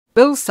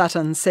Bill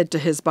Sutton said to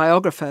his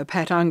biographer,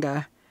 Pat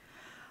Unger,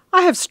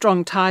 "I have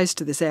strong ties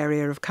to this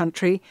area of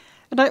country,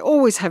 and I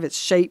always have its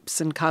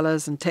shapes and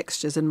colours and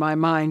textures in my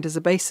mind as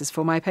a basis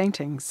for my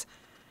paintings.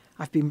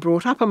 I've been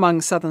brought up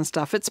among southern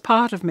stuff, it's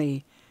part of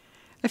me.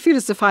 I feel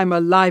as if I'm a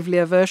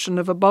livelier version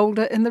of a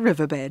boulder in the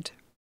riverbed."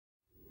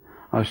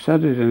 I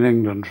studied in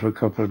England for a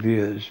couple of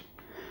years,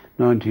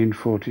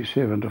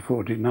 1947 to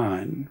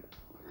 49.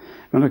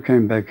 When I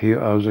came back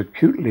here, I was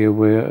acutely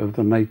aware of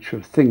the nature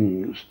of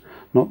things,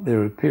 not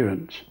their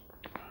appearance.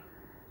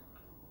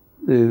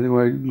 The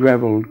way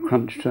gravel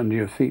crunched under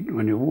your feet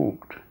when you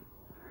walked,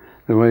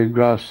 the way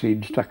grass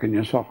seed stuck in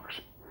your socks.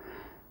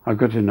 I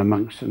got in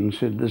amongst it and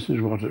said, this is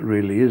what it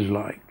really is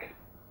like.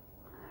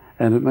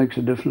 And it makes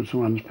a difference to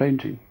one's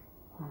painting.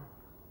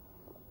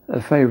 A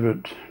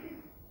favourite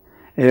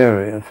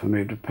area for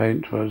me to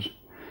paint was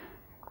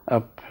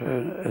up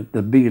at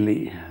the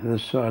Beeley,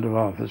 this side of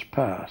Arthur's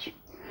Pass,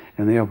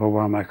 in the upper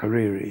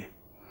Waimakariri.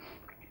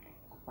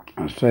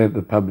 I stay at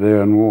the pub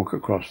there and walk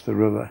across the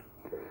river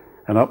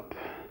and up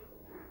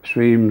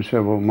stream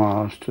several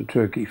miles to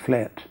Turkey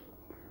Flat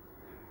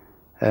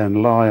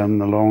and lie on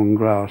the long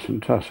grass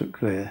and tussock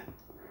there,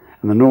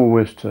 and the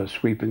nor'wester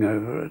sweeping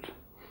over it.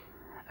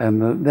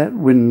 And that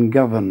wind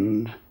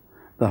governed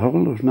the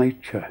whole of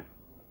nature.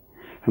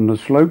 From the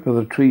slope of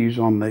the trees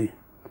on the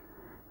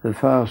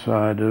far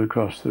side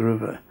across the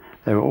river,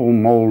 they were all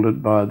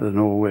moulded by the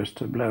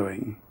nor'wester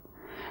blowing.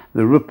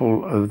 The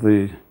ripple of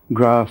the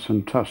grass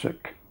and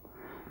tussock,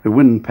 the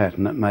wind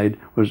pattern it made,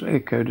 was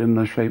echoed in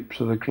the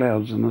shapes of the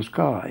clouds in the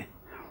sky,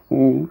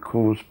 all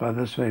caused by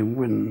the same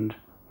wind.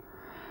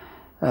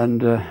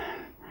 And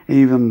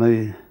even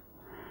the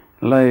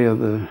lay of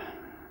the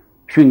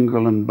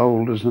shingle and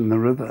boulders in the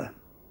river,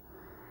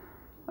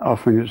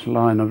 offering its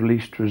line of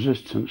least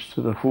resistance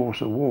to the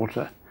force of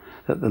water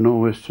that the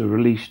nor'wester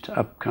released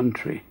up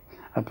country,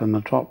 up in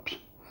the tops.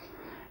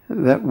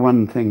 That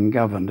one thing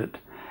governed it,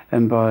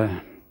 and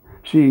by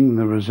seeing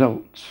the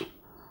results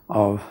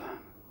of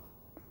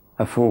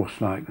a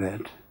force like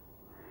that,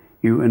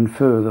 you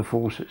infer the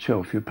force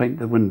itself, you paint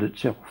the wind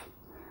itself.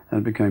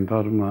 And it became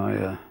part of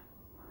my,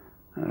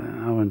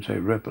 I wouldn't say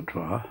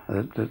repertoire,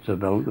 that's a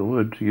vulgar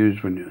word to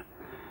use when you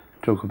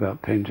talk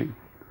about painting.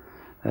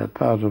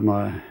 Part of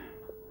my,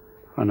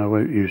 and I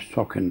won't use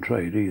stock in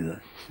trade either,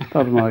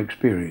 part of my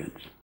experience.